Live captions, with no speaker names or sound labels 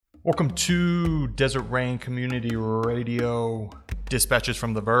Welcome to Desert Rain Community Radio, Dispatches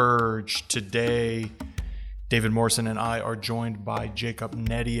from the Verge. Today, David Morrison and I are joined by Jacob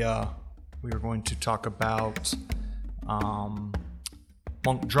Neria. We are going to talk about monk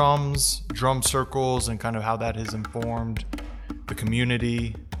drums, drum circles, and kind of how that has informed the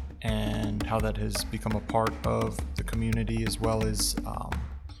community and how that has become a part of the community, as well as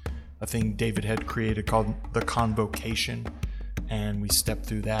a thing David had created called the Convocation. And we stepped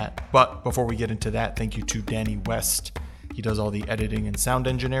through that. But before we get into that, thank you to Danny West. He does all the editing and sound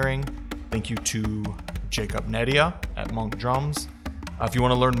engineering. Thank you to Jacob Neria at Monk Drums. If you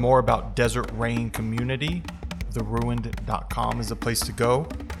want to learn more about Desert Rain Community, theruined.com is a place to go.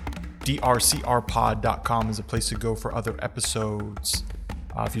 drcrpod.com is a place to go for other episodes.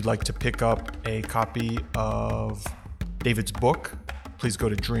 If you'd like to pick up a copy of David's book, please go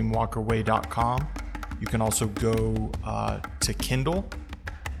to dreamwalkerway.com. You can also go to Kindle,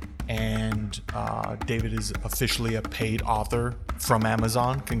 and David is officially a paid author from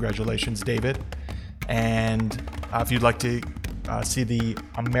Amazon. Congratulations, David. And if you'd like to see the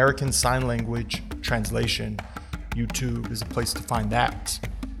American Sign Language translation, YouTube is a place to find that.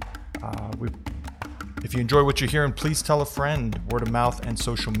 If you enjoy what you're hearing, please tell a friend. Word of mouth and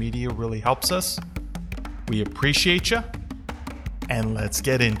social media really helps us. We appreciate you, and let's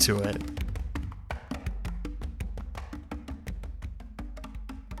get into it.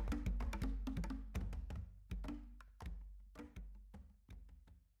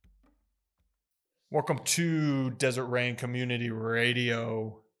 Welcome to Desert Rain Community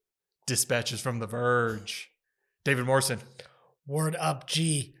Radio, Dispatches from the Verge. David Morrison. Word up,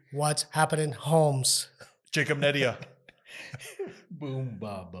 G. What's happening, Holmes? Jacob Neria. Boom,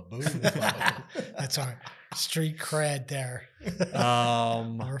 baba, boom, baba. That's our street cred there.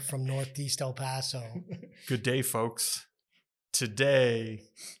 We're from Northeast El Paso. Good day, folks. Today,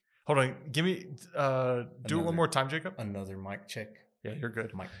 hold on, give me, do it one more time, Jacob. Another mic check. Yeah, you're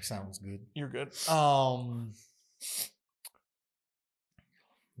good. Mic sounds good. You're good.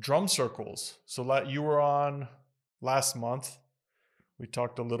 Drum circles. So you were on last month. We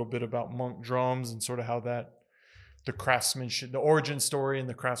talked a little bit about monk drums and sort of how that, the craftsmanship, the origin story and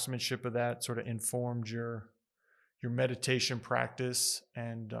the craftsmanship of that sort of informed your meditation practice.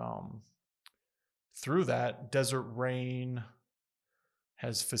 And through that, Desert Rain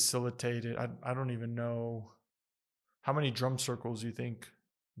has facilitated, I don't even know, how many drum circles you think,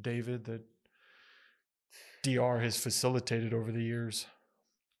 David, that DR has facilitated over the years?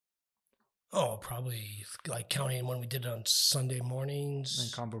 Oh, probably like counting when we did it on Sunday mornings.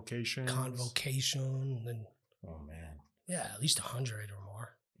 And Convocation. And then, Oh, man. yeah, at least 100 or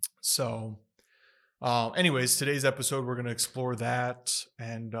more. So, anyways, today's episode, we're going to explore that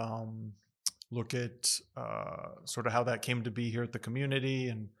and look at sort of how that came to be here at the community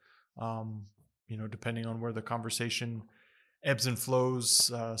and, depending on where the conversation ebbs and flows,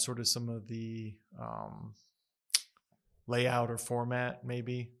 sort of some of the layout or format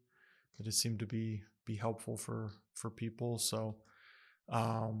maybe that has seemed to be helpful for people. So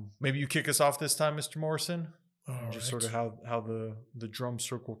maybe you kick us off this time, Mr. Morrison. Just sort of how the drum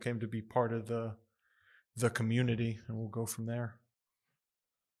circle came to be part of the community, and we'll go from there.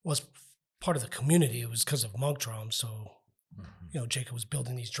 Well, it's part of the community. It was because of monk drums, so Jacob was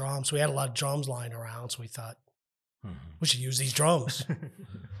building these drums. So we had a lot of drums lying around. So we thought we should use these drums.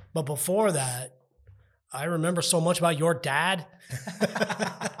 But before that, I remember so much about your dad.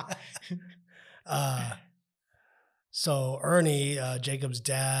 So Ernie, Jacob's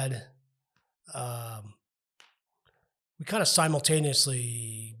dad, we kind of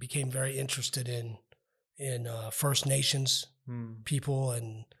simultaneously became very interested in First Nations people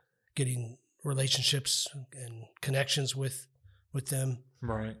and getting relationships and connections with them.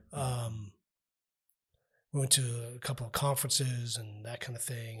 Right. We went to a couple of conferences and that kind of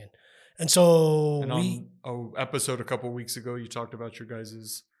thing. And so on an episode a couple of weeks ago, you talked about your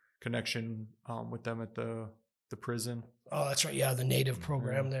guys' connection with them at the prison. Oh, that's right. Yeah, the native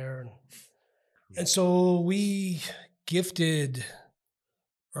program there. And so we gifted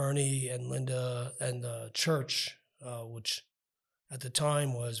Ernie and Linda and the church, which at the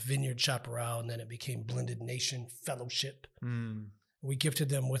time was Vineyard Chaparral, and then it became Blended Nation Fellowship. We gifted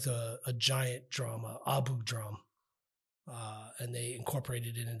them with a giant drum, a Abu drum, and they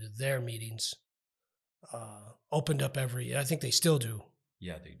incorporated it into their meetings. Opened up I think they still do.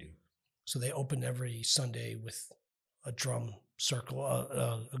 Yeah, they do. So they opened every Sunday with a drum circle,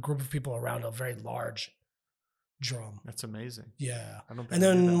 a group of people around a very large drum. That's amazing. Yeah. And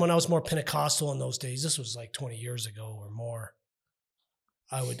then when I was more Pentecostal in those days, this was like 20 years ago or more,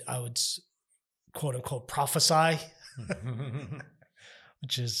 I would quote unquote prophesy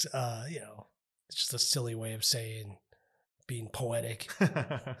which is, it's just a silly way of saying being poetic,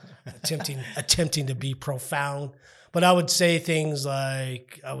 attempting to be profound. But I would say things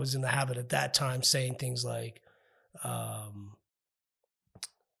like, I was in the habit at that time saying things like,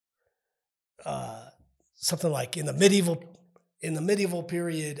 something like in the medieval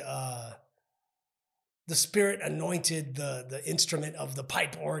period, the Spirit anointed the instrument of the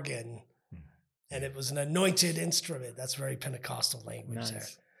pipe organ, and it was an anointed instrument. That's very Pentecostal language there.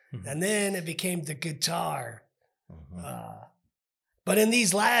 And then it became the guitar. But in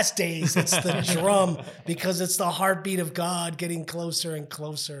these last days, it's the drum, because it's the heartbeat of God getting closer and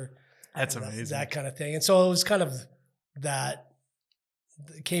closer. That's amazing. That kind of thing. And so it was kind of that.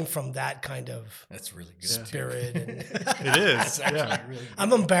 It came from that kind of That's really good spirit. And it is. Yeah. really good.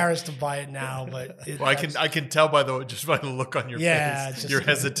 I'm embarrassed to buy it now, but I can tell by the look on your face, your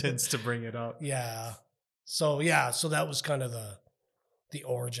hesitance to bring it up. Yeah. So that was kind of the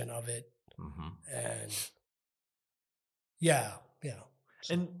origin of it. And yeah.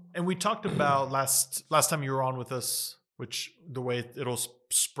 And we talked about last time you were on with us, which the way it'll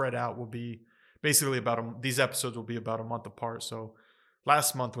spread out will be basically these episodes will be about a month apart. So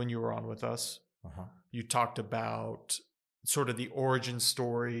last month when you were on with us, you talked about sort of the origin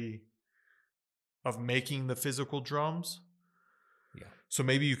story of making the physical drums. Yeah. So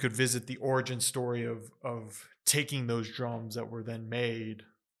maybe you could visit the origin story of taking those drums that were then made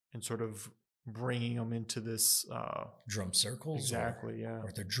and sort of bringing them into this drum circles. Exactly.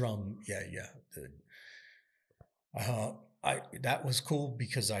 Or the drum. Yeah. That was cool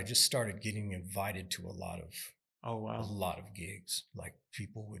because I just started getting invited to a lot of gigs. Like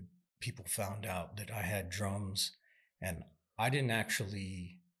people found out that I had drums, and I didn't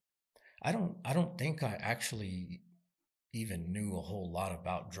actually, I don't think I actually even knew a whole lot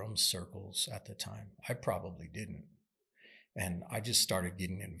about drum circles at the time. I probably didn't. And I just started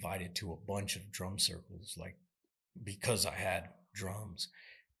getting invited to a bunch of drum circles, like because I had drums,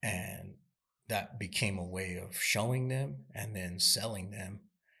 and that became a way of showing them and then selling them,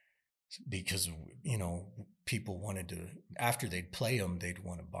 because, people wanted to, after they'd play them, they'd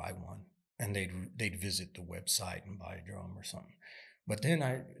want to buy one, and they'd visit the website and buy a drum or something. But then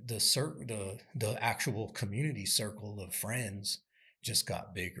the actual community circle of friends just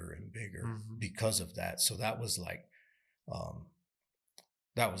got bigger and bigger because of that. So that was like,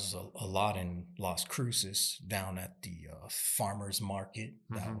 that was a lot in Las Cruces down at the farmers market.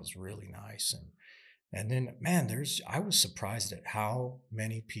 That was really nice. And then, man, I was surprised at how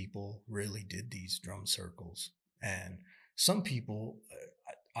many people really did these drum circles. And some people,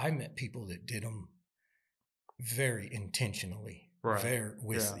 I met people that did them very intentionally. Right. It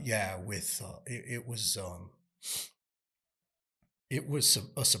was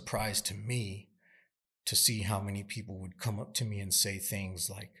a surprise to me to see how many people would come up to me and say things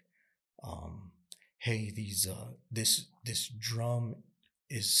like, hey, this drum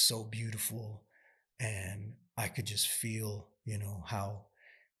is so beautiful, and I could just feel, how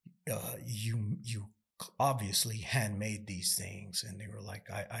you obviously handmade these things. And they were like,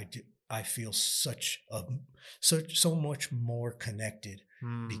 I feel so much more connected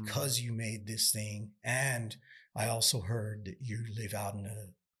because you made this thing. And I also heard that you live out in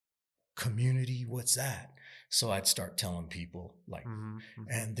a community. What's that? So I'd start telling people, like,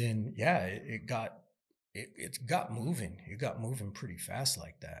 and then it got moving. It got moving pretty fast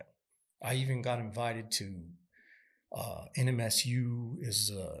like that. I even got invited to NMSU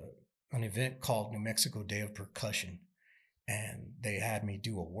is an event called New Mexico Day of Percussion, and they had me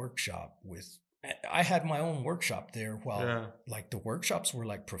do a workshop I had my own workshop there while like the workshops were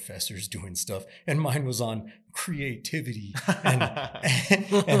like professors doing stuff, and mine was on creativity. And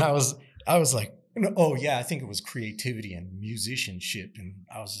I was like, oh yeah, I think it was creativity and musicianship. And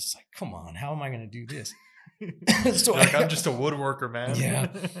I was just like, come on, how am I going to do this? So I'm just a woodworker, man. Yeah.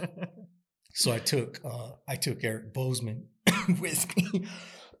 So I took Eric Bozeman with me.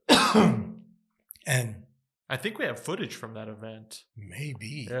 And I think we have footage from that event.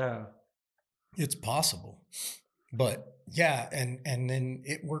 Maybe. Yeah. It's possible. But yeah, and then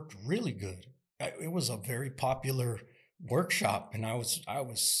it worked really good. It was a very popular workshop, and I was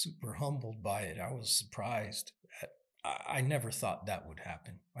super humbled by it. I was surprised. I never thought that would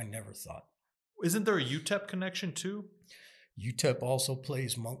happen. I never thought. Isn't there a UTEP connection too? UTEP also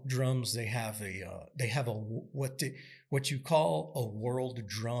plays monk drums. They have what you call a world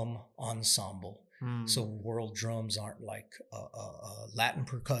drum ensemble. So world drums aren't like Latin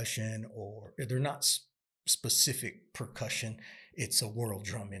percussion, or they're not specific percussion. It's a world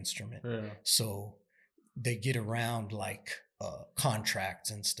drum instrument. Yeah. So they get around like contracts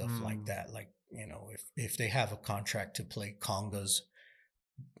and stuff like that. Like, if they have a contract to play congas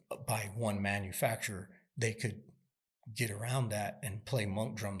by one manufacturer, they could get around that and play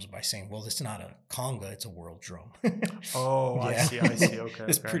monk drums by saying, well, it's not a conga, it's a world drum. Oh, yeah. I see. Okay.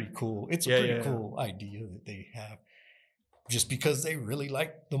 It's pretty cool. It's a pretty cool idea that they have, just because they really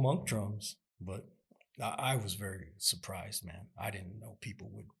like the monk drums. But I was very surprised, man. I didn't know people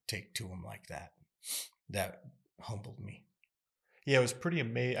would take to them like that. That humbled me. Yeah, it was pretty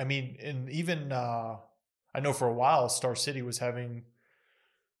amazing. I mean, and even I know for a while Star City was having,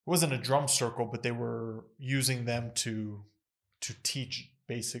 it wasn't a drum circle, but they were using them to teach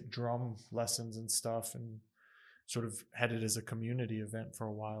basic drum lessons and stuff, and sort of had it as a community event for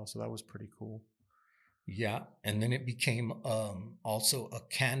a while. So that was pretty cool. Yeah, and then it became also a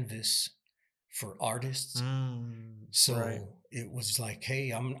canvas for artists. So it was like,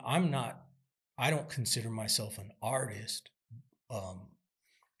 hey, I don't consider myself an artist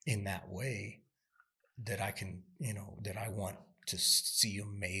in that way, that I can, that I want to see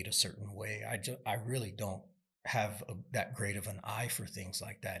them made a certain way. I really don't have that great of an eye for things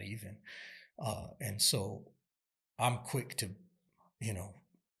like that even. And so I'm quick to,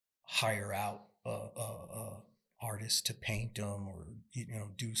 hire out artists to paint them, or,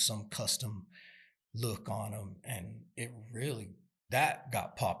 do some custom look on them. And it really, that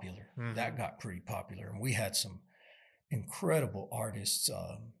got popular. That got pretty popular. And we had some incredible artists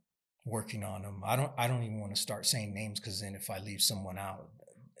working on them. I don't even want to start saying names, because then if I leave someone out,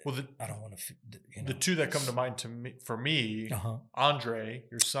 I don't want to. The two that come to mind for me, Andre,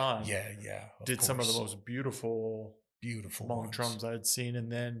 your son, did some of the most beautiful monk drums I had seen.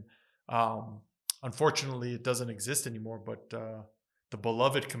 And then, unfortunately, it doesn't exist anymore. But the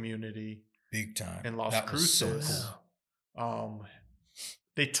Beloved community, big time in Las Cruces, so cool.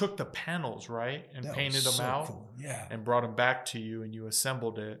 They took the panels, right, and painted them out, cool. And brought them back to you, and you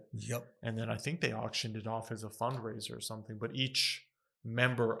assembled it. Yep. And then I think they auctioned it off as a fundraiser or something. But each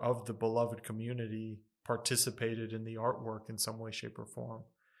member of the Beloved community participated in the artwork in some way, shape, or form.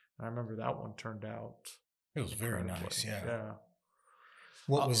 And I remember that one turned out. It was very nice. Yeah.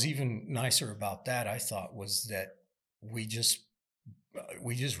 What was even nicer about that, I thought, was that we just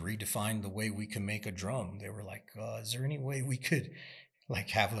redefined the way we can make a drum. They were like, is there any way we could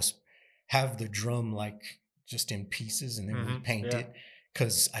have the drum just in pieces, and then we paint it?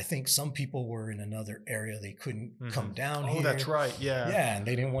 Because I think some people were in another area, they couldn't come down here. Oh, that's right. Yeah, and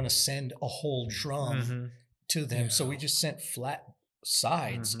they didn't want to send a whole drum to them. So we just sent flat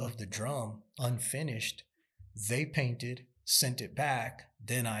sides of the drum, unfinished. They painted, sent it back,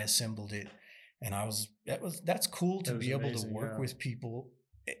 then I assembled it. And that's cool to be able to work with people,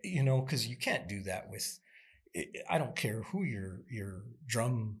 because you can't do that with, I don't care who your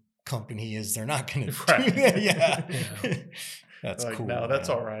drum company is, they're not going to do that. Yeah. That's cool. No, that's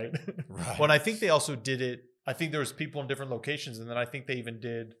all right. Right. Well, and I think they also did it, I think there was people in different locations, and then I think they even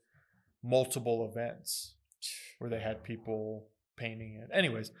did multiple events where they had people painting it.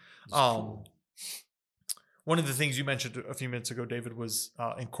 Anyways, cool. One of the things you mentioned a few minutes ago, David, was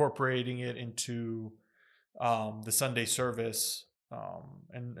incorporating it into the Sunday service.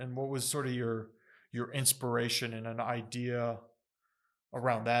 And what was sort of your inspiration and an idea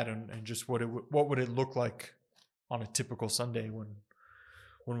around that, and just what would it look like on a typical Sunday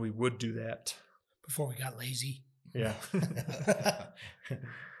when we would do that? Before we got lazy. Yeah.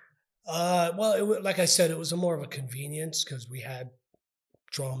 Well, like I said, it was more of a convenience because we had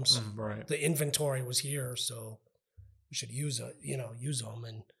drums. Right. The inventory was here, so we should use them.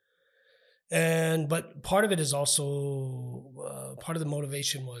 But part of it is also part of the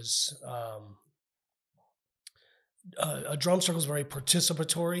motivation was a drum circle is very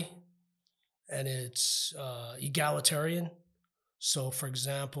participatory, and it's egalitarian. So, for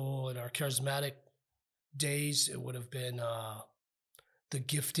example, in our charismatic days, it would have been the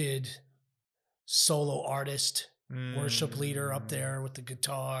gifted solo artist, worship leader up there with the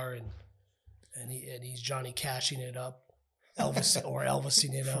guitar, and he's Johnny Cashing it up,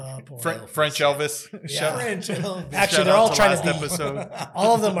 Elvising it up, or French Elvis. Yeah. French Elvis. Actually, they're all trying to be. Episode.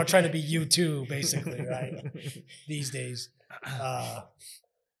 All of them are trying to be U2, basically, right? These days,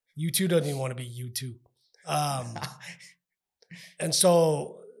 U2 doesn't even want to be U2, and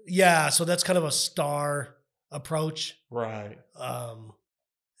so so that's kind of a star approach, right?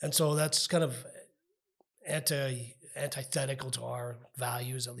 And so that's kind of antithetical to our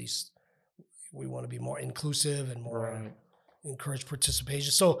values. At least we want to be more inclusive and more encourage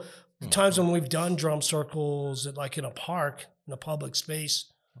participation. So the times when we've done drum circles, like in a park, in a public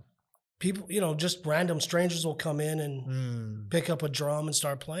space, people, just random strangers will come in and pick up a drum and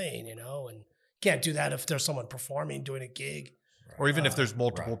start playing, and can't do that if there's someone performing, doing a gig. Or even if there's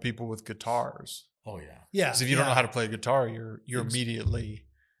multiple people with guitars. Oh, yeah. Yeah. Because if you don't know how to play a guitar, you're immediately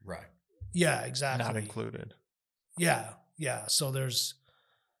Right. Yeah, exactly. Not included. Yeah. So there's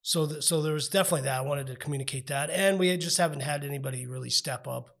so there was definitely that. I wanted to communicate that, and we just haven't had anybody really step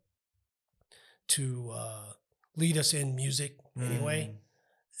up to lead us in music anyway,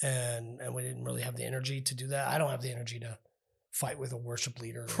 and we didn't really have the energy to do that. I don't have the energy to fight with a worship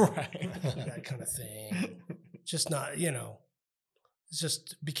leader, right? That kind of thing. Just not, it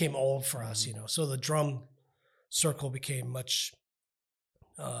just became old for us, So the drum circle became much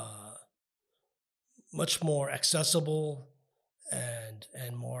more accessible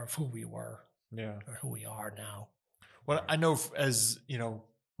and more of who we were, or who we are now. Well, I know as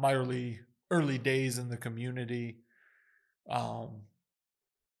my early days in the community,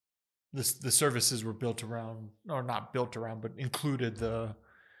 the services were built around, or not built around, but included the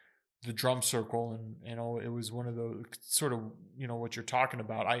drum circle, and it was one of those sort of what you're talking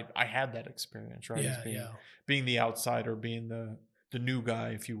about. I had that experience, right? Being the outsider, being the new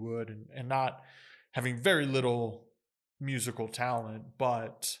guy, if you would, and not having very little musical talent,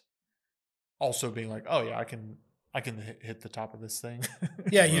 but also being like, oh yeah, I can hit the top of this thing.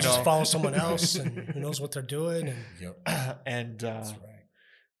 Yeah, you just follow someone else and who knows what they're doing. And that's right.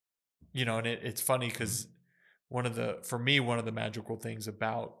 And it's funny because one of the magical things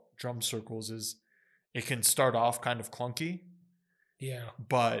about drum circles is it can start off kind of clunky. Yeah.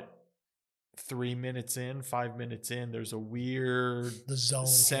 But 3 minutes in, 5 minutes in, there's a weird zone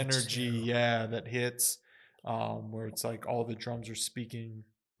synergy, that hits, where it's like all the drums are speaking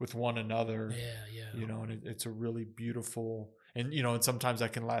with one another. Yeah. And it's a really beautiful, and and sometimes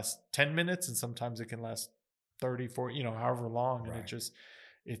that can last 10 minutes and sometimes it can last 30, 40, however long. And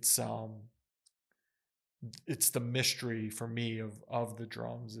it's the mystery for me of the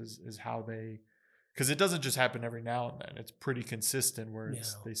drums is how they, because it doesn't just happen every now and then. It's pretty consistent where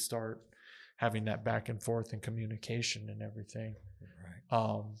they start having that back and forth and communication and everything.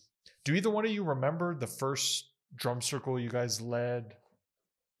 Right. Do either one of you remember the first drum circle you guys led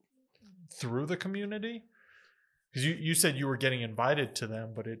through the community? Because you said you were getting invited to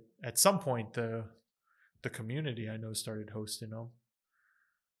them, but at some point the community, I know, started hosting them.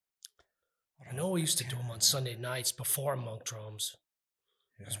 I know we used to do them on Sunday nights before Monk Drums,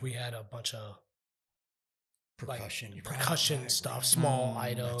 because we had a bunch of percussion stuff, small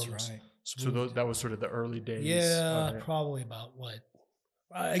items. That's right. So that was sort of the early days. Yeah, probably about what?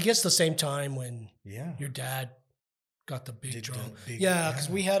 I guess the same time when your dad got the big drum. Because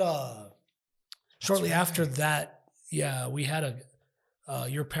we had shortly after that, we had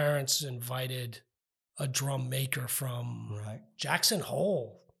your parents invited a drum maker from Jackson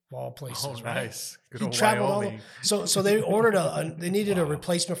Hole, of all places. Oh, nice. Right? Good old Wyoming. So they ordered they needed a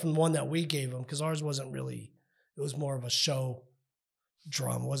replacement from the one that we gave them, because ours wasn't really, it was more of a show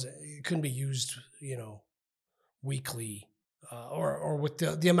drum. It couldn't be used, weekly, or with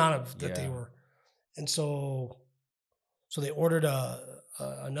the amount of that they were. And so they ordered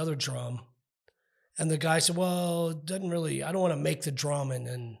another drum, and the guy said, well, it doesn't really, I don't want to make the drum and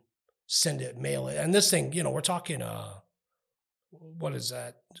then mail it. And this thing, we're talking, what is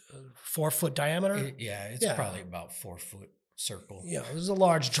that? 4 foot diameter? It's probably about 4 foot circle. Yeah, this is a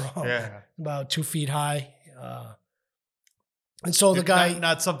large drum. Yeah. About 2 feet high. And so the guy,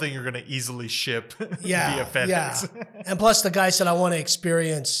 not something you're going to easily ship via FedEx. Yeah. And plus the guy said, I want to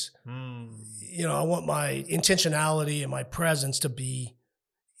experience, I want my intentionality and my presence to be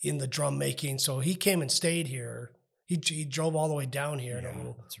in the drum making. So he came and stayed here. He drove all the way down here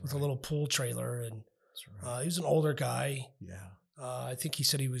with a little pool trailer, and he was an older guy. Yeah. I think he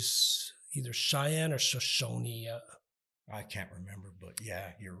said he was either Cheyenne or Shoshone. I can't remember, but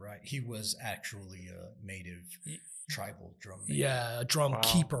you're right. He was actually a native tribal drum maker. Yeah, a drum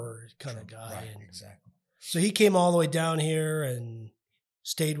keeper kind of guy. Right, exactly. So he came all the way down here and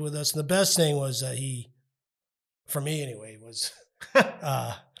stayed with us. And the best thing was that for me anyway, was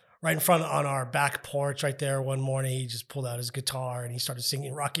right in front on our back porch right there one morning, he just pulled out his guitar and he started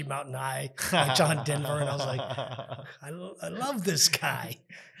singing Rocky Mountain High by John Denver. And I was like, I love this guy.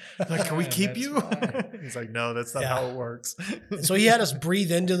 Like, can we keep you? Right. He's like, no, that's not how it works. And so he had us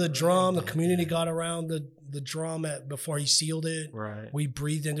breathe into the drum. The community got around the drum before he sealed it. Right. We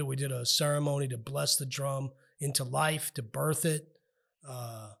breathed into it. We did a ceremony to bless the drum into life, to birth it.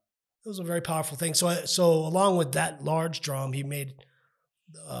 It was a very powerful thing. So along with that large drum, he made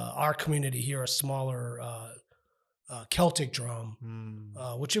our community here a smaller Celtic drum,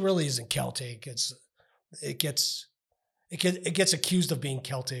 which it really isn't Celtic. It gets accused of being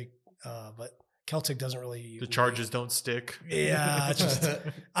Celtic, but Celtic doesn't really. The charges don't stick. Yeah, it's just,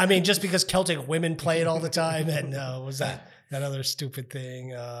 just because Celtic women play it all the time, and was that that other stupid thing.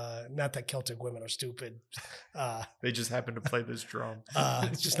 Not that Celtic women are stupid. They just happen to play this drum.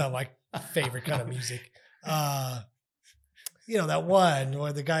 It's just not my favorite kind of music. That one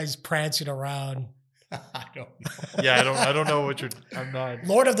where the guy's prancing around. I don't know. Yeah, I don't know what you're. I'm not.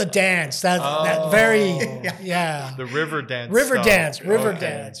 Lord of the Dance. That very The river dance. River stuff. dance. River Okay.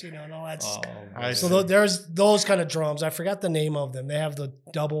 dance. No, that's. So there's those kind of drums. I forgot the name of them. They have the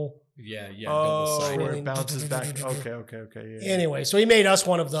double. Yeah. Oh, Double-sided. where it bounces back. Okay. Yeah. Anyway, so he made us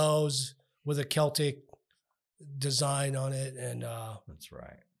one of those with a Celtic design on it, and That's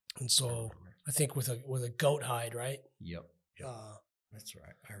right. and so I think with a goat hide, right? Yep. That's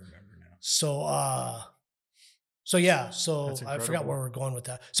right. I remember now. So I That's forgot incredible. where we're going with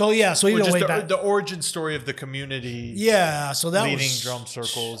that. So even just way back. the origin story of the community. Yeah, so that leading was drum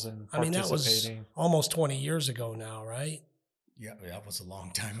circles and I mean, participating. that was almost 20 years ago now, right? Yeah, that was a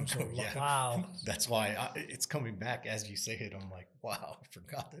long time ago. So, Yeah. wow. That's why it's coming back as you say it. I'm like, wow, I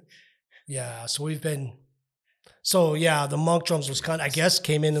forgot it. Yeah, so the monk drums was I guess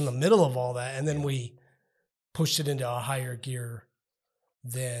came in the middle of all that, and then we pushed it into a higher gear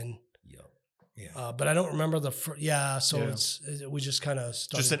then. Yeah. But I don't remember we just kind of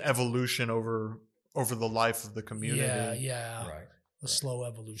started. Just an evolution over the life of the community. Yeah. Right. A slow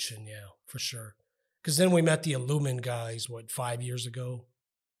evolution, yeah, for sure. Because then we met the Illumin guys, 5 years ago?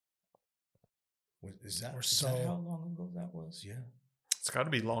 Is that so. how long ago that was? Yeah. It's got to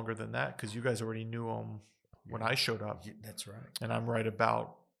be longer than that because you guys already knew them when I showed up. Yeah, that's right. And I'm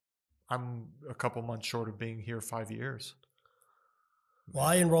a couple months short of being here 5 years. Well,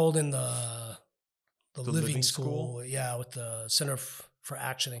 I enrolled in the living living school, school? with the Center for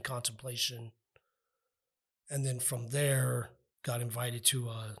Action and Contemplation. And then from there, got invited to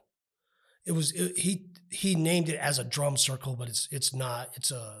he named it as a drum circle, but it's not.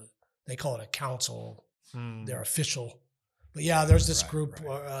 They call it a council. They're official. But yeah, there's this group.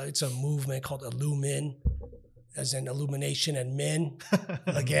 Right. It's a movement called Illumin, as in illumination and men.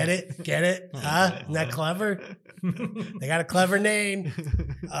 Get it? Huh? Isn't that clever? They got a clever name.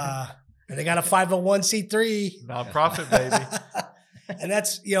 And they got a 501c3. Nonprofit, baby. And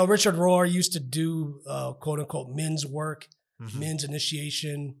that's, Richard Rohr used to do quote unquote men's work, Mm-hmm. men's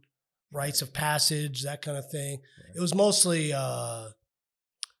initiation, rites of passage, that kind of thing. It was mostly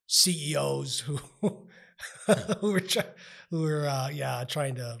CEOs who were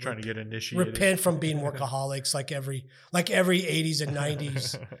trying to get initiated. repent from being workaholics, like every 80s and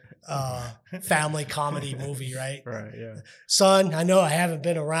 90s family comedy movie, right? Right, yeah. Son, I know I haven't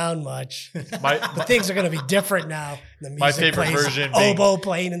been around much, but things are going to be different now. The music My favorite plays, version oboe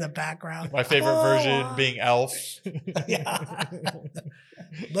playing in the background. My favorite version being Elf. Yeah.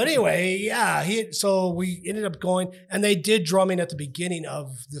 But anyway, yeah. So we ended up going, and they did drumming at the beginning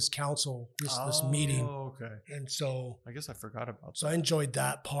of this council, this meeting. Oh, okay. And so I guess I forgot about I enjoyed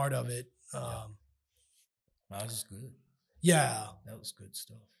that part of it. That was good. Yeah. That was good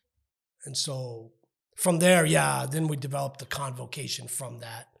stuff. And so from there, then we developed the convocation from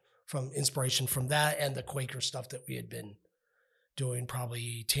that, from inspiration from that and the Quaker stuff that we had been doing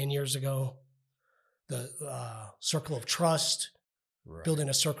probably 10 years ago. The Circle of Trust, building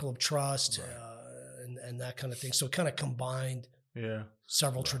a circle of trust, and that kind of thing. So it kind of combined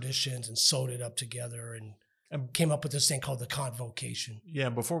several traditions and sewed it up together and came up with this thing called the convocation. Yeah,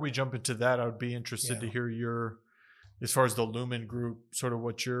 and before we jump into that, I would be interested to hear as far as the Lumen group, sort of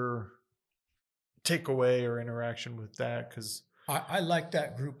what your takeaway or interaction with that, because I like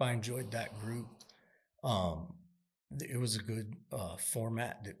that group. I enjoyed that group. It was a good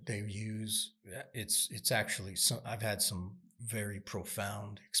format that they use. It's actually I've had some very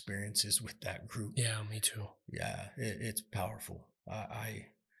profound experiences with that group. Yeah, me too. Yeah, it's powerful. I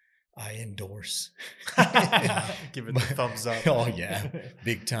endorse. Give it the thumbs up. Oh yeah,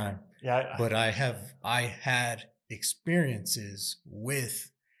 big time. Yeah, but I had experiences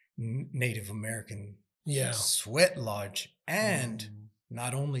with Native American sweat lodge, and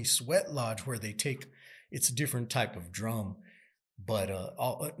not only sweat lodge where they take, it's a different type of drum, but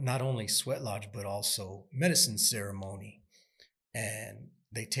not only sweat lodge but also medicine ceremony. And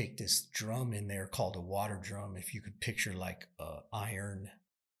they take this drum in there called a water drum. If you could picture like iron,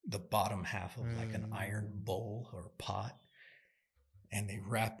 the bottom half of like an iron bowl or pot, and they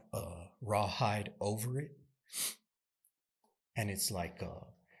wrap a rawhide over it. And it's like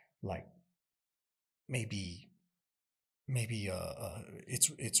maybe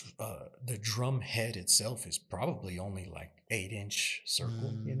it's the drum head itself is probably only like 8-inch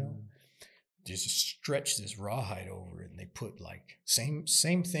circle, just stretch this rawhide over it, and they put like same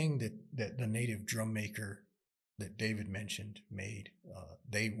thing that the native drum maker that David mentioned made.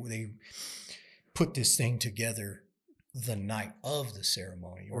 They put this thing together the night of the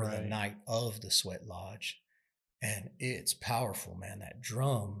ceremony or the night of the sweat lodge. And it's powerful, man. That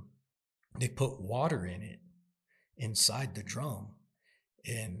drum, they put water in it, inside the drum,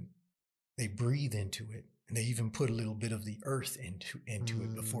 and they breathe into it. And they even put a little bit of the earth into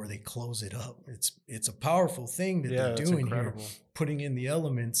it before they close it up. It's a powerful thing that they're doing here, putting in the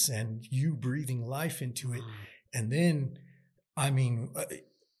elements and you breathing life into it. And then, I mean,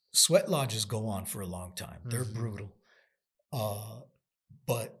 sweat lodges go on for a long time. They're brutal.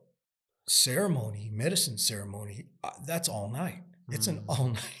 But ceremony, medicine ceremony, that's all night. It's an all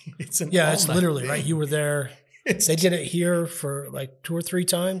night. It's literally thing. Right. You were there. They did it here for like 2 or 3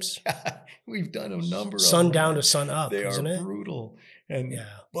 times. We've done a number of sun down to sun up. They isn't are it? brutal, and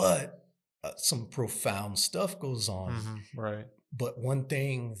but some profound stuff goes on. Right. But one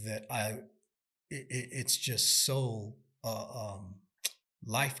thing that it's just so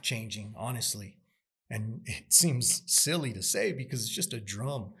life changing, honestly, and it seems silly to say because it's just a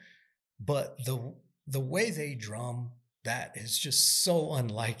drum, but the way they drum. That is just so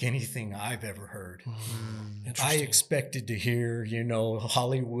unlike anything I've ever heard. I expected to hear,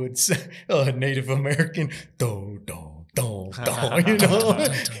 Hollywood's Native American, do, do, do, do,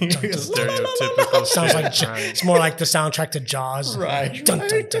 Stereotypical. Sounds like it's more like the soundtrack to Jaws. Right. Dun,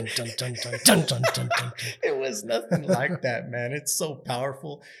 dun, dun, dun, dun, dun, dun, dun, dun, dun. It was nothing like that, man. It's so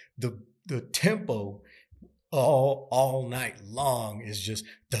powerful. The tempo all night long is just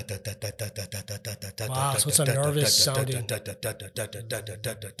wow, so it's a nervous sounding.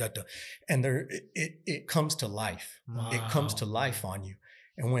 And it comes to life. Wow. It comes to life on you.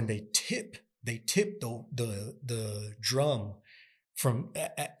 And when they tip the drum from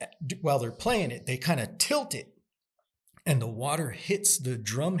while they're playing it, they kind of tilt it. And the water hits the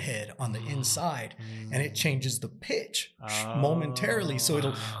drum head on the inside and it changes the pitch momentarily. So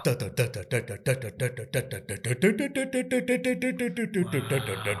it'll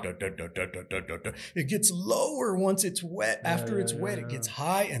it gets lower once it's wet. After it's wet, it gets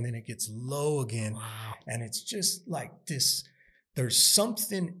high and then it gets low again. Wow. And it's just like this. There's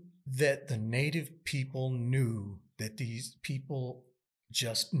something that the native people knew that these people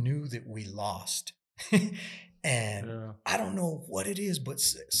just knew that we lost. And I don't know what it is, but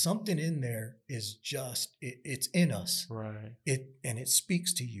something in there is just, it's in us. Right. It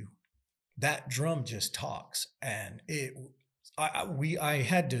speaks to you. That drum just talks. And I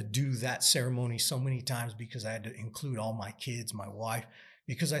had to do that ceremony so many times because I had to include all my kids, my wife,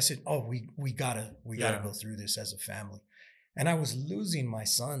 because I said, oh, we gotta go through this as a family. And I was losing my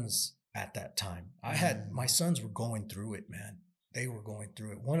sons at that time. My sons were going through it, man. They were going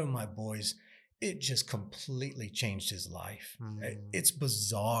through it. One of my boys, it just completely changed his life. It's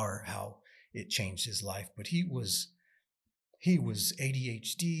bizarre how it changed his life, but he was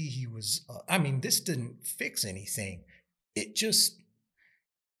ADHD. He was, this didn't fix anything. It just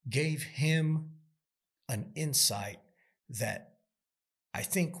gave him an insight that I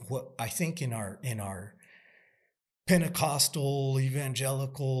think in our Pentecostal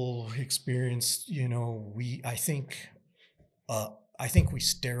evangelical experience, I think we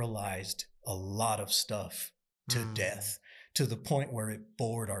sterilized a lot of stuff to death, to the point where it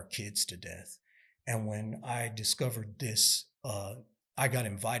bored our kids to death. And when I discovered this, I got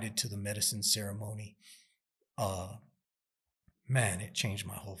invited to the medicine ceremony. Man, it changed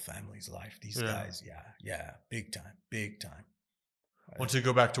my whole family's life. These guys, big time. Well, to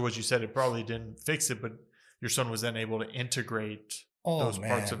go back to what you said, it probably didn't fix it, but your son was then able to integrate those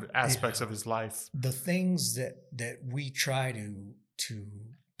parts of aspects of his life. The things that we try to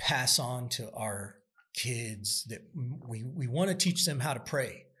pass on to our kids, that we want to teach them how to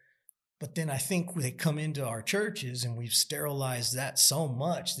pray. But then I think they come into our churches and we've sterilized that so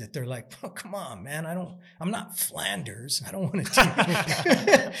much that they're like, oh, come on, man. I'm not Flanders. I don't want to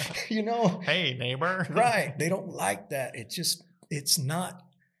teach, Hey, neighbor. Right. They don't like that. It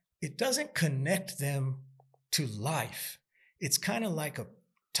doesn't connect them to life. It's kind of like a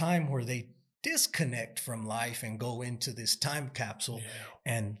time where they disconnect from life and go into this time capsule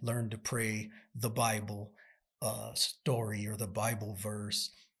and learn to pray the Bible story or the Bible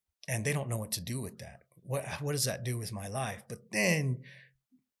verse. And they don't know what to do with that. What does that do with my life? But then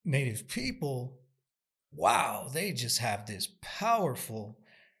Native people, wow, they just have this powerful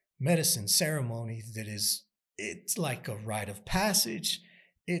medicine ceremony that it's like a rite of passage.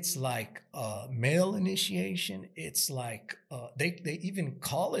 It's like a male initiation. It's like they even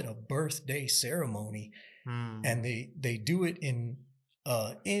call it a birthday ceremony, and they do it in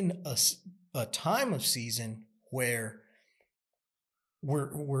a time of season where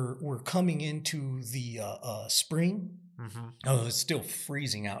we're coming into the spring, Oh, it's still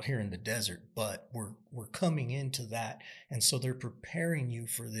freezing out here in the desert, but we're coming into that. And so they're preparing you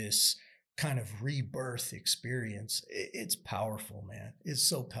for this kind of rebirth experience. It's powerful, man. It's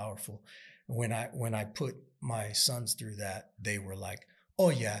so powerful. When I put my sons through that, they were like, "Oh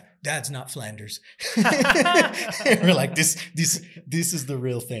yeah, Dad's not Flanders." We're like, this is the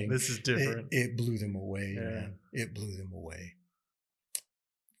real thing. This is different. It blew them away, man. It blew them away.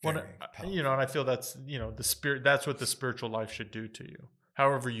 Well, and I feel that's, the spirit, that's what the spiritual life should do to you.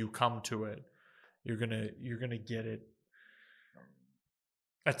 However you come to it, you're going to get it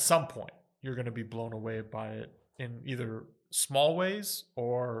at some point. You're going to be blown away by it in either small ways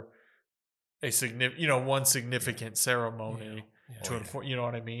or a significant, one significant ceremony to inform, you know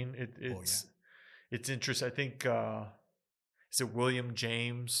what I mean? It's interesting. I think, is it William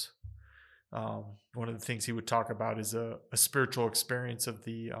James? One of the things he would talk about is a spiritual experience of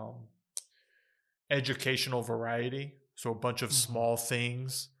the educational variety. So a bunch of small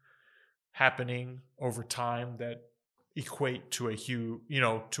things happening over time that equate to a huge,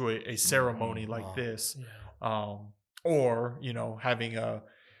 to a ceremony like this. Yeah. Or, having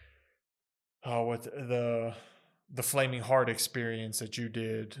the flaming heart experience that you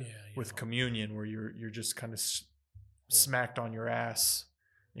did with communion, where you're just kind of smacked on your ass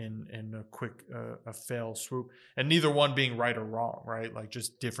in a quick a fail swoop, and neither one being right or wrong, right? Like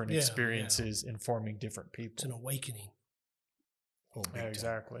just different experiences informing different people. It's an awakening. Yeah,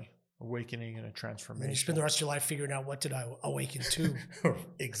 exactly. Awakening and a transformation. And you spend the rest of your life figuring out, what did I awaken to?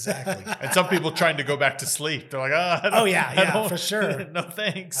 Exactly. And some people trying to go back to sleep. They're like, yeah, for sure. No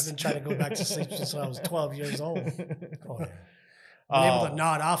thanks. I've been trying to go back to sleep since I was 12 years old. Oh yeah. Been able to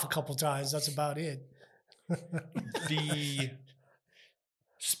nod off a couple times. That's about it.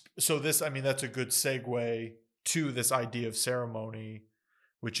 So this, that's a good segue to this idea of ceremony,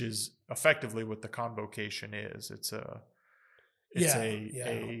 which is effectively what the convocation is. You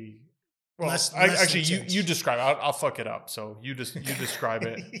describe it. I'll fuck it up. So you describe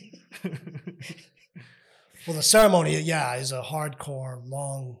it. Well, the ceremony, is a hardcore,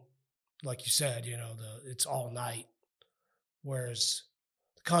 long, like you said, it's all night. Whereas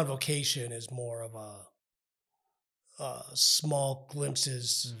the convocation is more of a small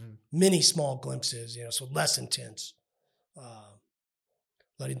glimpses, many small glimpses, so less intense,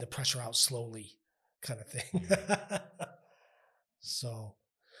 letting the pressure out slowly kind of thing. So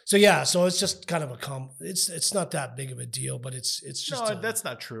it's just kind of it's not that big of a deal, but it's just. No, that's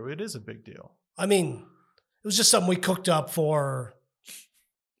not true. It is a big deal. It was just something we cooked up for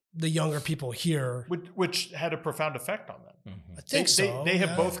the younger people here, which had a profound effect on them. Mm-hmm. I think so. They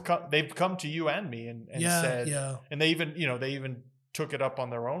have both they've come to you and me and said, and they even took it up on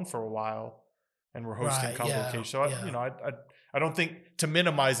their own for a while and were hosting convocation. So I don't think, to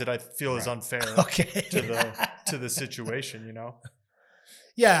minimize it, I feel is unfair to the situation,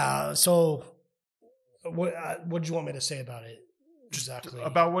 Yeah. So what do you want me to say about it? Exactly.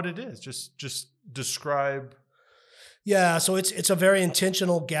 About what it is. Just describe. Yeah, so it's a very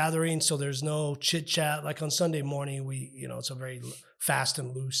intentional gathering. So there's no chit chat. Like on Sunday morning, it's a very fast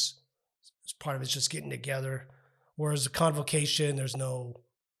and loose. Part of it's just getting together. Whereas the convocation, there's no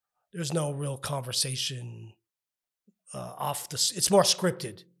real conversation it's more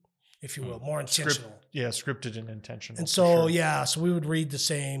scripted, if you will, more intentional. Scripted and intentional. And so so we would read the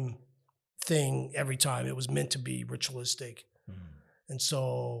same thing every time. It was meant to be ritualistic, and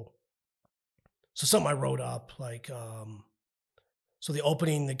so something I wrote up, like, so the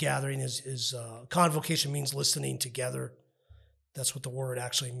opening, the gathering is convocation means listening together. That's what the word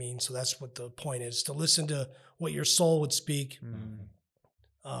actually means. So that's what the point is, to listen to what your soul would speak.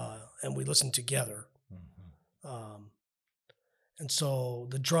 And we listen together. And so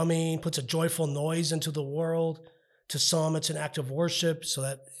the drumming puts a joyful noise into the world. To some, it's an act of worship. So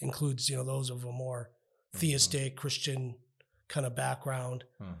that includes, those of a more theistic, Christian kind of background.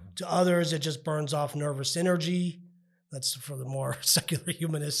 To others, it just burns off nervous energy. That's for the more secular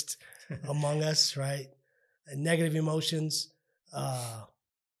humanist among us, right? And negative emotions.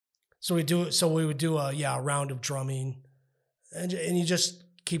 So we would do a round of drumming, and you just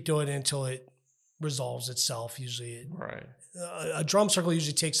keep doing it until it resolves itself. Usually, a drum circle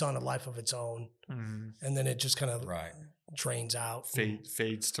usually takes on a life of its own, and then it just kind of drains out,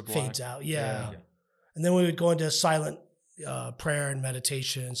 fades to black. Fades out, yeah. And then we would go into silent prayer and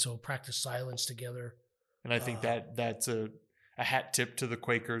meditation. So practice silence together. And I think that's a hat tip to the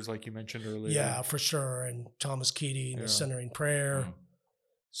Quakers, like you mentioned earlier. Yeah, for sure. And Thomas Keating, the centering prayer.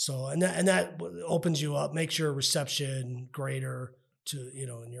 So, and that opens you up, makes your reception greater to,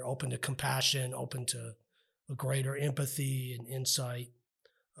 and you're open to compassion, open to a greater empathy and insight.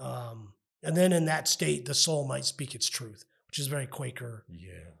 And then in that state, the soul might speak its truth, which is very Quaker.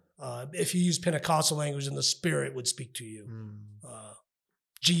 Yeah. If you use Pentecostal language, then the Spirit would speak to you.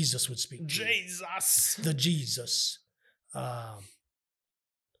 Jesus would speak to you. The Jesus.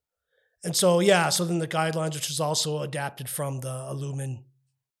 And so, so then the guidelines, which was also adapted from the Illumin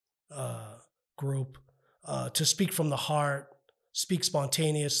group, to speak from the heart, speak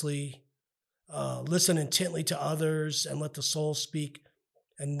spontaneously, listen intently to others, and let the soul speak.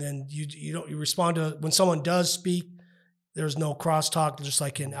 And then you respond to when someone does speak. There's no crosstalk, just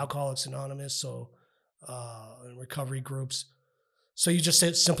like in Alcoholics Anonymous, so in recovery groups. So you just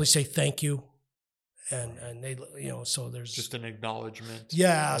simply say thank you, and they, so there's just an acknowledgement.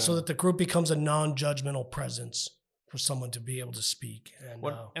 Yeah, so that the group becomes a non-judgmental presence for someone to be able to speak.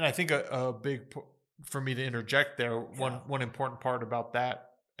 And I think a big, for me to interject there, one important part about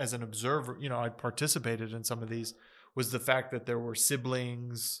that as an observer, I participated in some of these, was the fact that there were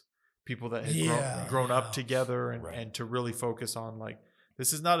siblings, people that had grown up together, and to really focus on, like,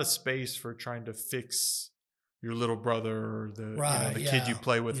 this is not a space for trying to fix your little brother or the kid you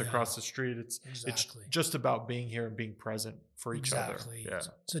play with across the street. It's just about being here and being present for each other. Yeah.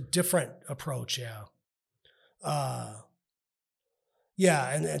 It's a different approach. And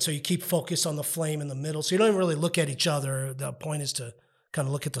so you keep focus on the flame in the middle. So you don't even really look at each other. The point is to kind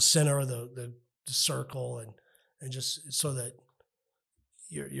of look at the center of the circle, and just so that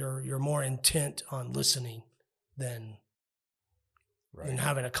you're more intent on listening than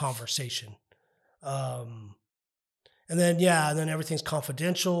having a conversation. And then everything's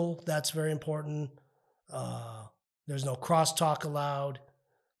confidential. That's very important. There's no crosstalk allowed.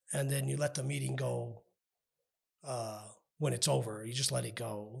 And then you let the meeting go when it's over. You just let it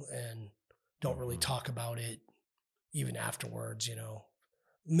go and don't really talk about it even afterwards,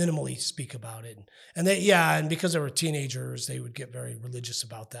 minimally speak about it. And and because they were teenagers, they would get very religious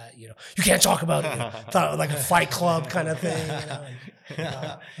about that. You can't talk about it. Thought like a Fight Club kind of thing.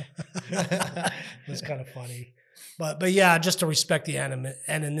 It was kind of funny. But just to respect the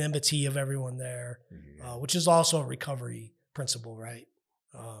anonymity of everyone there, which is also a recovery principle, right?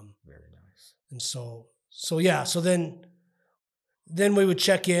 Very nice. And so then we would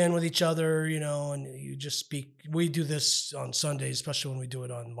check in with each other, and you just speak. We do this on Sundays, especially when we do it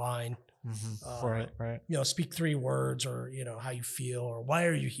online. Right. Speak 3 words, or how you feel, or why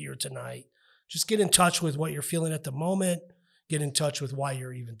are you here tonight? Just get in touch with what you're feeling at the moment. Get in touch with why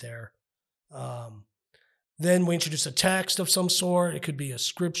you're even there. Then we introduce a text of some sort. It could be a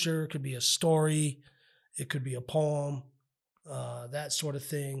scripture, it could be a story, it could be a poem, that sort of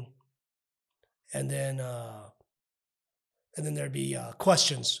thing. And then there'd be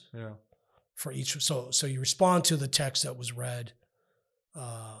questions for each. So you respond to the text that was read,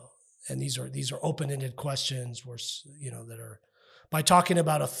 and these are open-ended questions where that are, by talking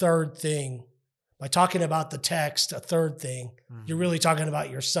about a third thing, by talking about the text, a third thing, you're really talking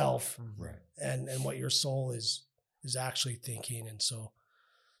about yourself, right? And what your soul is actually thinking. And so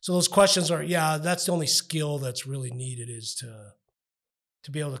those questions are, that's the only skill that's really needed, is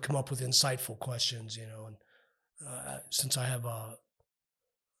to be able to come up with insightful questions, and since I have a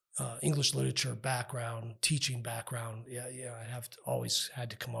English literature background, teaching background, I have always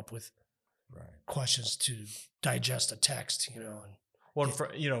had to come up with questions to digest a text,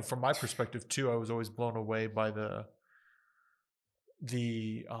 and from my perspective too, I was always blown away by the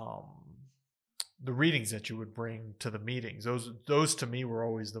readings that you would bring to the meetings. Those to me were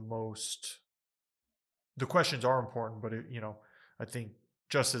always the most. The questions are important, but I think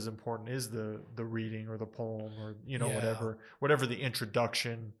just as important is the reading or the poem, or whatever the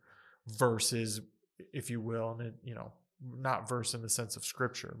introduction verse is, if you will, and it, not verse in the sense of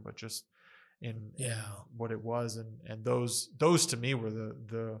scripture, but just in what it was, and those to me were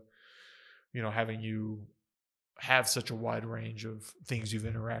the having you have such a wide range of things you've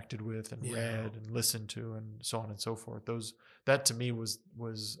interacted with and read and listened to and so on and so forth. That to me was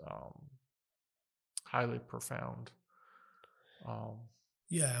highly profound.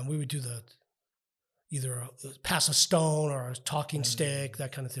 And we would do either pass a stone or a talking stick,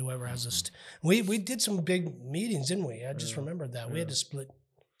 that kind of thing. Whoever has a we did some big meetings, didn't we? I just remembered that we had to split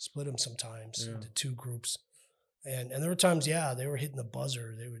them sometimes into 2 groups, and there were times they were hitting the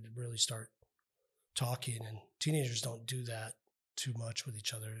buzzer. They would really start talking, and teenagers don't do that too much with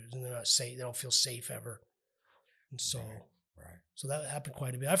each other, and they're not safe. They don't feel safe ever, and so so that happened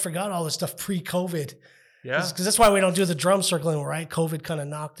quite a bit. I forgot all this stuff pre-COVID. Yeah, because that's why we don't do the drum circle anymore, right? COVID kind of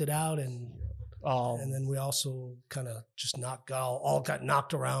knocked it out, and then we also kind of just got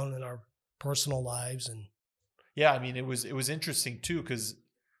knocked around in our personal lives, and I mean, it was interesting too, because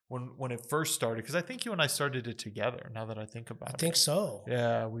when it first started, because I think you and I started it together. Now that I think about it, I think so.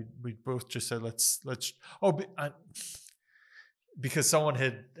 Yeah, we both just said let's. Because someone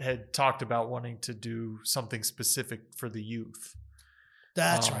had talked about wanting to do something specific for the youth.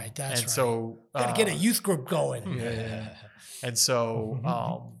 That's right. And so got to get a youth group going. Yeah. And so,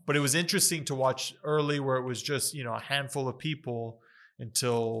 but it was interesting to watch early, where it was just, a handful of people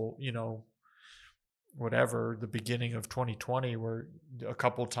until, whatever, the beginning of 2020, where a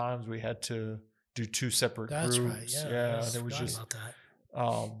couple times we had to do 2 separate groups. That's right. Yeah. And it was just about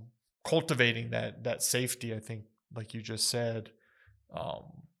that. Cultivating that safety, I think, like you just said,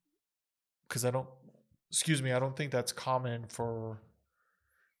 because I don't think that's common for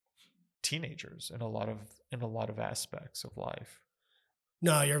teenagers in a lot of aspects of life.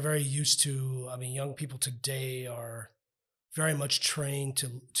 No, you're very used to. I mean, young people today are very much trained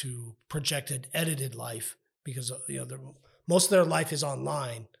to project an edited life, because most of their life is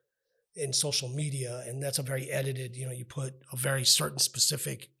online in social media, and that's a very edited. You put a very certain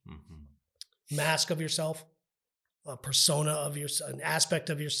specific mask of yourself, a persona of yourself, an aspect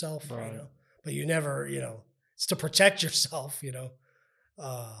of yourself, right. But you never, it's to protect yourself,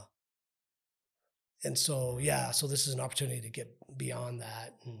 and so, so this is an opportunity to get beyond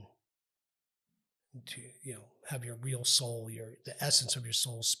that and to, have your real soul, the essence of your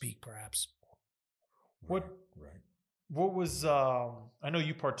soul speak, perhaps. What was, I know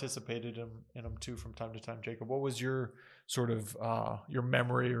you participated in them too from time to time, Jacob. What was your sort of, your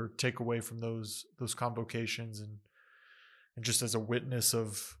memory or takeaway from those convocations and just as a witness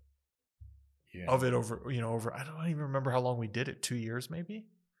of it over, I don't even remember how long we did it. 2 years, maybe?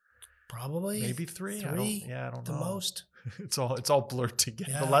 Probably. Maybe 3? 3? I don't know. The most. It's all blurred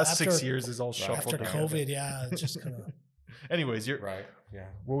together. The last 6 years is all shuffled after together. COVID, it's just kind of. Anyways, right. Yeah.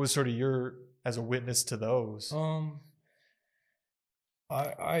 What was sort of your, as a witness to those?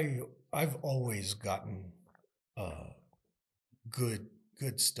 I've always gotten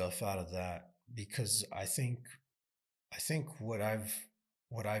good stuff out of that, because I think what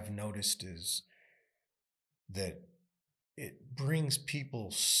I've noticed is that it brings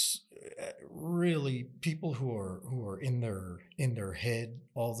people, really people who are in their head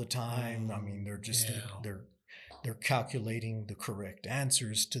all the time. I mean, they're just they're calculating the correct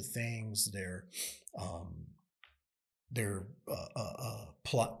answers to things. They're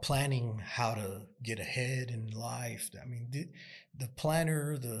planning how to get ahead in life. I mean, the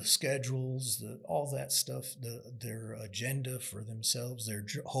planner, the schedules, all that stuff, their agenda for themselves, their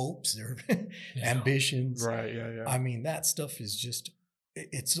hopes, their ambitions. Right. Yeah. I mean, that stuff is just,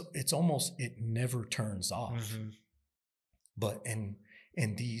 it's almost, it never turns off. Mm-hmm. But in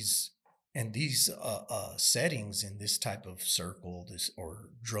these settings, in this type of circle, or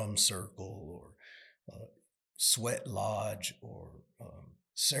drum circle, or sweat lodge, or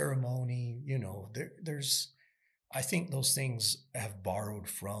ceremony, there's, I think those things have borrowed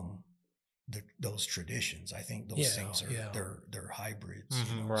from those traditions. I think those things are they're hybrids.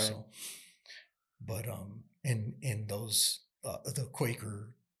 Right. So, but in those the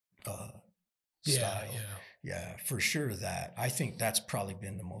Quaker style, for sure, that I think that's probably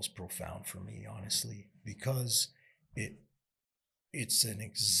been the most profound for me, honestly, because it's an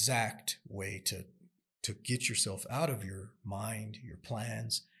exact way to get yourself out of your mind, your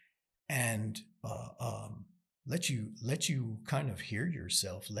plans, and let you kind of hear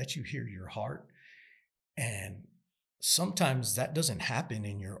yourself, let you hear your heart. And sometimes that doesn't happen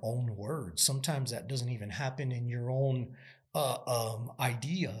in your own words. Sometimes that doesn't even happen in your own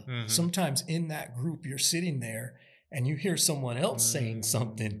idea. Mm-hmm. Sometimes in that group, you're sitting there and you hear someone else saying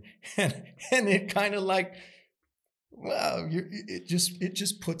something, and it kind of like, wow, it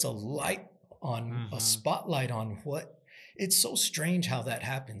just puts a light on, a spotlight on what. It's so strange how that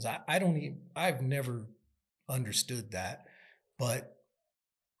happens. I've never understood that, but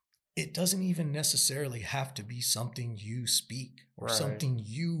it doesn't even necessarily have to be something you speak or something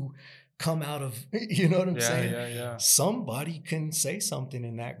you come out of, you know what I'm saying? Yeah. Somebody can say something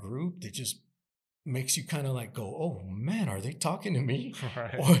in that group that just makes you kind of like go, oh man, are they talking to me?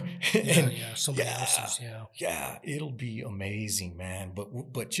 Right. Somebody else's, Yeah, it'll be amazing, man.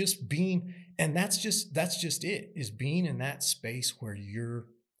 But just being, and that's just it, is being in that space where you're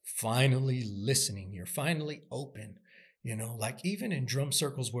finally listening, you're finally open, like even in drum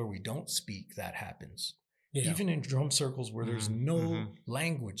circles where we don't speak, that happens. Yeah. Even in drum circles where there's no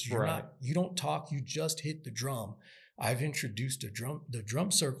language, you don't talk, you just hit the drum. I've introduced the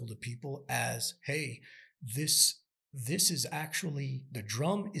drum circle to people as, hey, this is actually, the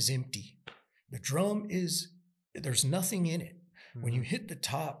drum is empty. The drum there's nothing in it. When you hit the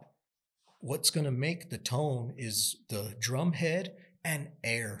top, what's going to make the tone is the drum head and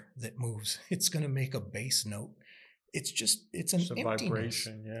air that moves. It's going to make a bass note. It's an emptiness.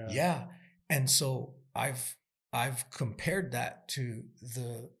 Vibration, yeah. Yeah. And so I've compared that to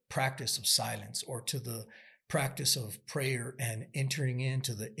the practice of silence, or to the practice of prayer and entering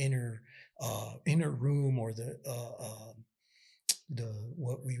into the inner room, or the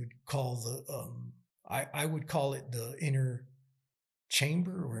what we would call I would call it the inner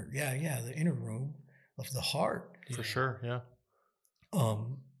chamber, or the inner room of the heart. For sure, yeah.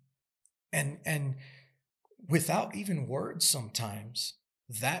 And without even words, sometimes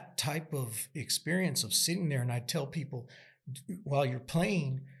that type of experience of sitting there, and I tell people, while you're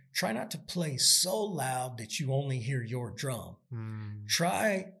playing, try not to play so loud that you only hear your drum.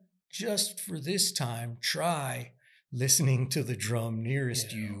 Try, just for this time, try listening to the drum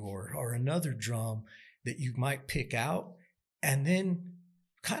nearest you, or another drum that you might pick out, and then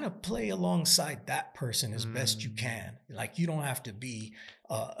kind of play alongside that person as best you can. Like, you don't have to be,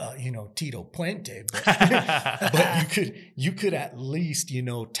 Tito Puente, but you could at least,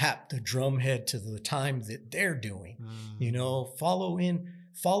 tap the drum head to the time that they're doing. Follow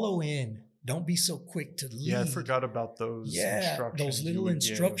in. Don't be so quick to lead. Yeah, I forgot about those instructions. Those little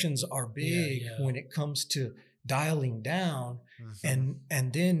instructions are big when it comes to dialing down. And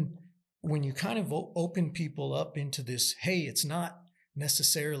then when you kind of open people up into this, hey, it's not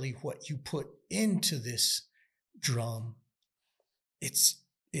necessarily what you put into this drum. It's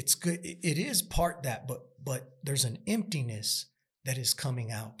good. It is part that, but there's an emptiness that is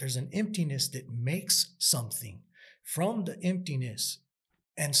coming out. There's an emptiness that makes something from the emptiness.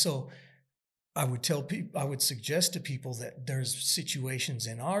 And so I would suggest to people that there's situations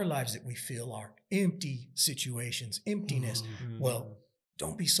in our lives that we feel are empty situations, emptiness. Well,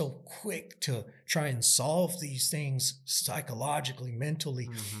 don't be so quick to try and solve these things psychologically, mentally,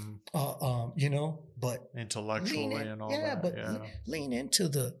 but intellectually and all that. Lean into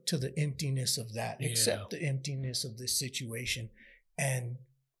the emptiness of that. Accept the emptiness of this situation, and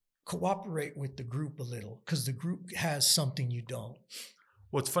cooperate with the group a little, because the group has something you don't.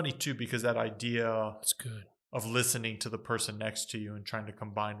 Well, it's funny too, because that idea That's good. of listening to the person next to you and trying to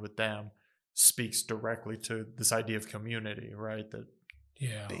combine with them speaks directly to this idea of community, right? That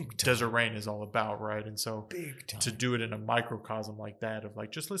Desert Rain is all about, right? And so to do it in a microcosm like that, of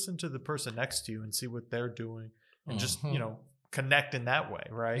like, just listen to the person next to you and see what they're doing, and just, connect in that way,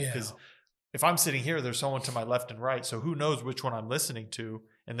 right? Because if I'm sitting here, there's someone to my left and right, so who knows which one I'm listening to,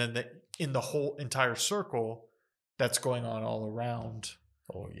 and then in the whole entire circle that's going on all around.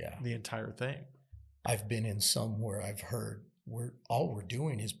 Oh yeah, the entire thing. I've been in some where I've heard all we're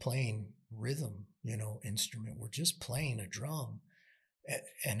doing is playing rhythm, instrument. We're just playing a drum.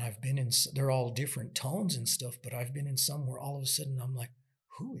 And I've been in, they're all different tones and stuff, but I've been in some where all of a sudden I'm like,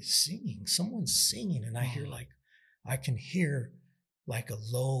 who is singing? Someone's singing. And I can hear like a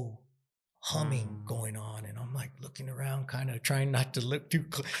low humming going on. And I'm like looking around, kind of trying not to look too,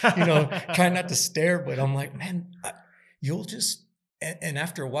 trying not to stare, but I'm like, man, you'll just, and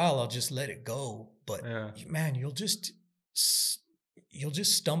after a while I'll just let it go. But man, you'll just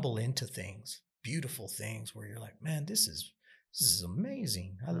stumble into things, beautiful things, where you're like, man, this is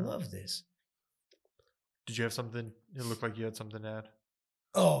amazing. I love this. Did you have something? It looked like you had something to add.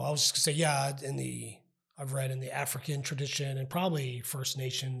 Oh, I was just gonna say, I've read in the African tradition and probably First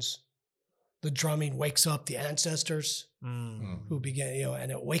Nations, the drumming wakes up the ancestors who began,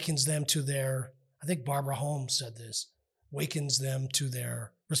 and it wakens them to their, I think Barbara Holmes said this, wakens them to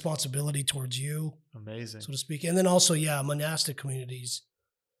their responsibility towards you. Amazing. So to speak. And then also, monastic communities,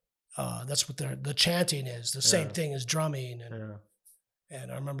 that's what the chanting is. The same thing as drumming.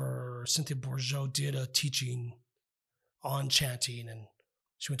 And I remember Cynthia Bourgeot did a teaching on chanting, and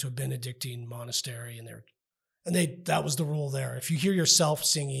she went to a Benedictine monastery, and that was the rule there. If you hear yourself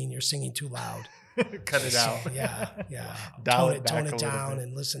singing, you're singing too loud. Cut it out. Tone it down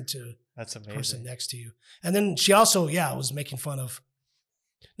and listen to That's amazing. the person next to you. And then she also, was not making fun of,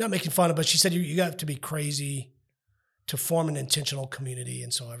 but she said you have to be crazy to form an intentional community.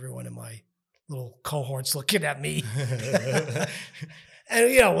 And so everyone in my little cohort's looking at me.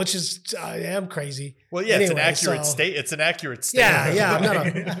 And, which is, I am crazy. Well, yeah, anyway, it's an accurate statement.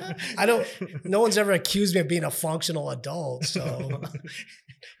 Yeah. No one's ever accused me of being a functional adult. So,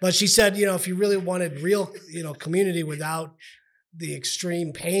 but she said, if you really wanted real, community without the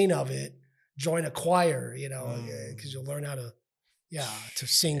extreme pain of it, join a choir, because you'll learn how to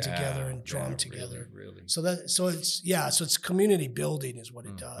sing together and drum together. Really. So it's community building is what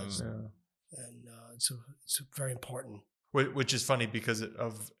it does. And it's very important. Which is funny because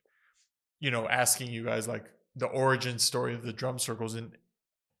of, asking you guys like the origin story of the drum circles, and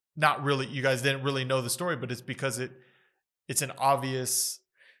not really, you guys didn't really know the story, but it's because it it's an obvious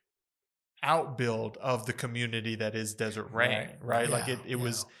outbuild of the community that is Desert Rain, right? Yeah, like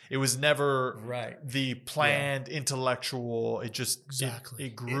it was never the planned intellectual. It just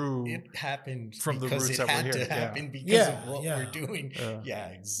it grew. It happened from the because roots it that had were here. to happen because of what we're doing. Yeah,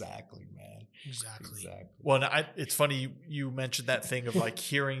 exactly, man. Exactly. Well, and it's funny you mentioned that thing of like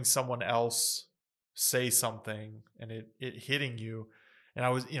hearing someone else say something and it hitting you. And I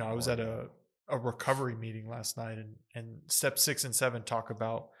was at a recovery meeting last night, and step 6 and 7 talk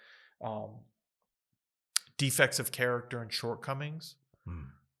about defects of character and shortcomings.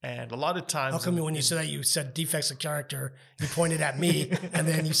 And a lot of times, how come when you said that, you said defects of character, you pointed at me, and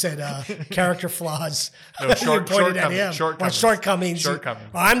then you said character flaws. No, you pointed at him. Shortcomings.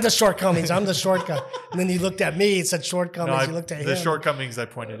 I'm the shortcomings. I'm the shortcut. And then you looked at me and said shortcomings. No, you looked at him. The shortcomings I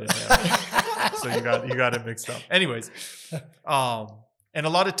pointed at him. So you got it mixed up. Anyways, and a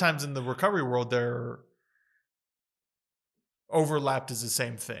lot of times in the recovery world, they're overlapped is the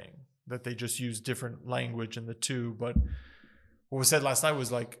same thing, that they just use different language in the two. But what was said last night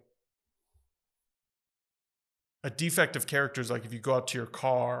was like a defect of character is like if you go out to your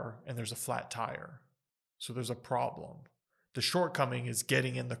car and there's a flat tire. So there's a problem. The shortcoming is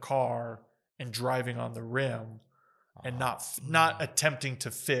getting in the car and driving on the rim and not attempting to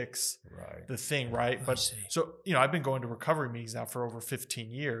fix the thing, right? But so, I've been going to recovery meetings now for over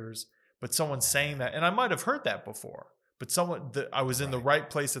 15 years, but someone saying that, and I might have heard that before, but I was in the right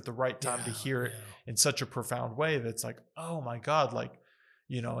place at the right time to hear it in such a profound way that's like, oh my God, like,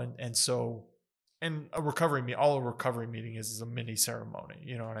 and so, and all a recovery meeting is a mini ceremony.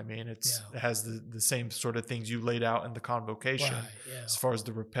 You know what I mean? It has the same sort of things you laid out in the convocation, as far as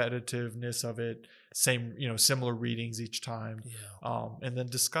the repetitiveness of it, same, similar readings each time, and then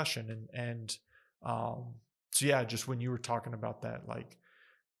discussion. So just when you were talking about that, like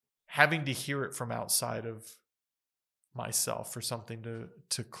having to hear it from outside of myself for something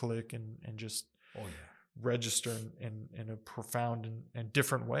to click and just register in a profound and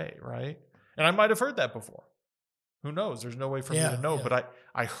different way, right? And I might have heard that before. Who knows? There's no way for me to know, but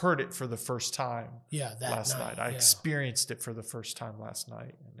I heard it for the first time last night. I experienced it for the first time last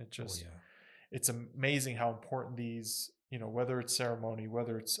night, and it just it's amazing how important these, whether it's ceremony,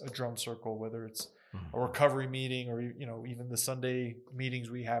 whether it's a drum circle, whether it's a recovery meeting, or even the Sunday meetings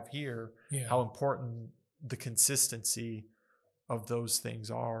we have here, how important the consistency of those things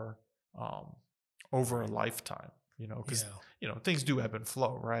are over a lifetime, because things do ebb and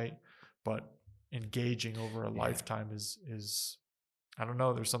flow, right? But engaging over a lifetime is I don't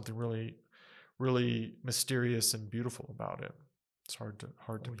know, there's something really, really mysterious and beautiful about it. It's hard to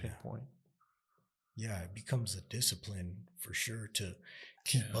pinpoint. It becomes a discipline for sure to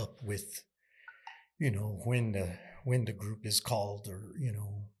keep up with, when the group is called, or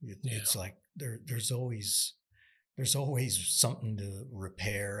it's like there's always something to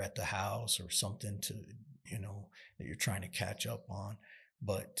repair at the house, or something to that you're trying to catch up on.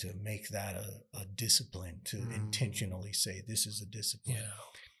 But to make that a discipline, to intentionally say this is a discipline.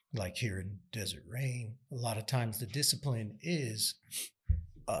 Like here in Desert Rain, a lot of times the discipline is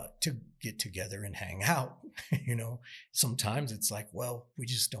to get together and hang out. Sometimes it's like, well, we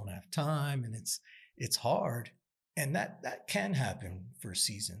just don't have time, and it's hard, and that can happen for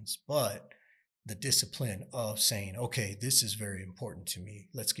seasons. But the discipline of saying, okay, this is very important to me,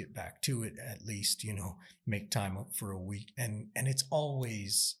 let's get back to it, at least, make time up for a week. And it's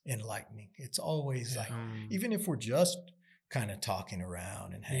always enlightening. It's always like, even if we're just kind of talking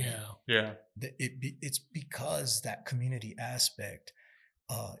around and hanging out, it's because that community aspect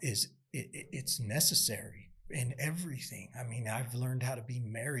it's necessary in everything. I mean, I've learned how to be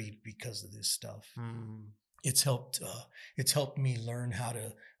married because of this stuff. It's helped me learn how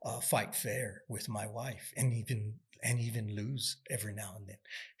to fight fair with my wife, and even lose every now and then.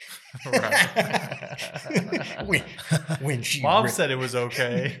 when she Mom said it was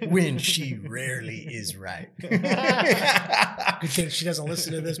okay. When she rarely is right. Good thing she doesn't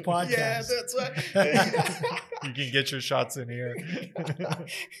listen to this podcast. Yeah, that's right. You can get your shots in here.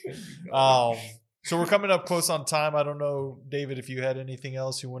 So we're coming up close on time. I don't know, David, if you had anything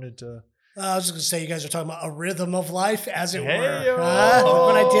else you wanted to. I was just going to say, you guys are talking about a rhythm of life, as it were. Look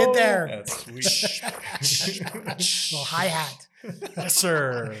what I did there. That's sweet. Little hi-hat. Yes,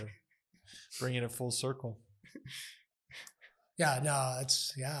 sir. Bringing it full circle.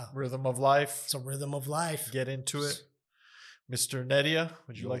 It's Rhythm of life. It's a rhythm of life. Get into it. Mr. Neria,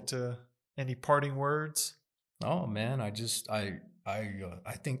 would you like to, any parting words? Oh man, I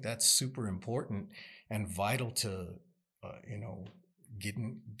think that's super important and vital to,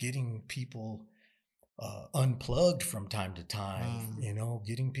 getting people unplugged from time to time,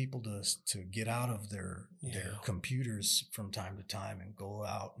 getting people to get out of their computers from time to time and go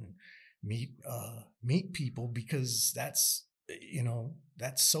out and meet people, because that's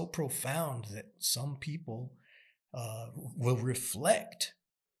so profound that some people will reflect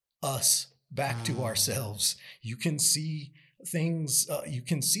us back to ourselves. You can see things, you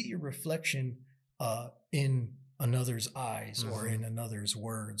can see your reflection in another's eyes, or in another's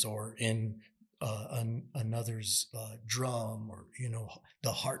words, or in another's drum, or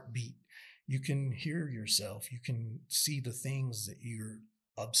the heartbeat. You can hear yourself. You can see the things that you're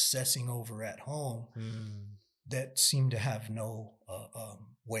obsessing over at home that seem to have no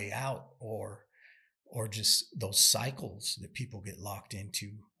way out, or just those cycles that people get locked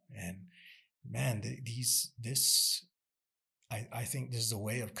into. And man, I think this is a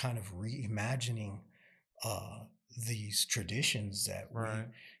way of kind of reimagining these traditions that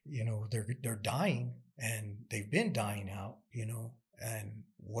they're dying, and they've been dying out, and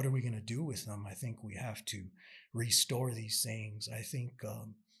what are we going to do with them? I think we have to restore these things. I think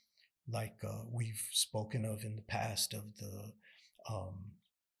we've spoken of in the past, of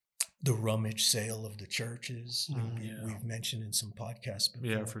the rummage sale of the churches. We've mentioned in some podcasts before.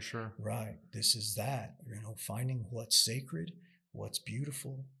 Yeah, for sure. Right. This is that, finding what's sacred, what's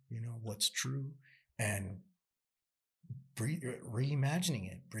beautiful, what's true, and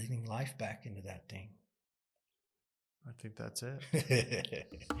reimagining it, breathing life back into that thing. I think that's it.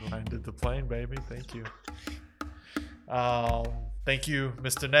 Landed the plane, baby. Thank you. Thank you,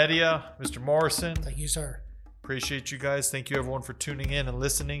 Mr. Neria, Mr. Morrison. Thank you, sir. Appreciate you guys. Thank you, everyone, for tuning in and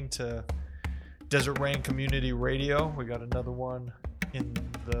listening to Desert Rain Community Radio. We got another one in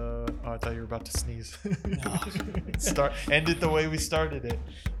the... Oh, I thought you were about to sneeze. No. End it the way we started it.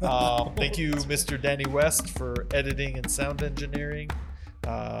 Thank you, Mr. Danny West, for editing and sound engineering.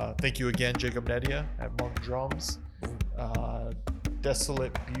 Thank you again, Jacob Neria at Monk Drums.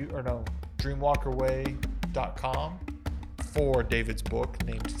 Dreamwalkerway.com for David's book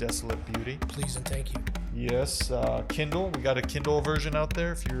named Desolate Beauty. Please and thank you. Yes, Kindle. We got a Kindle version out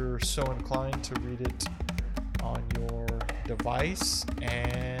there if you're so inclined to read it on your device,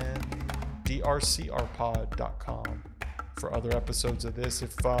 and drcrpod.com for other episodes of this.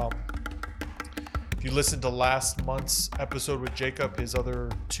 If you listened to last month's episode with Jacob, his other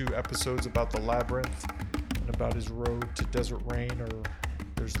 2 episodes about the labyrinth and about his road to Desert Rain, or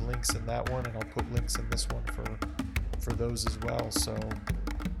there's links in that one, and I'll put links in this one for those as well. So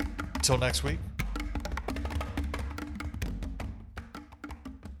until next week,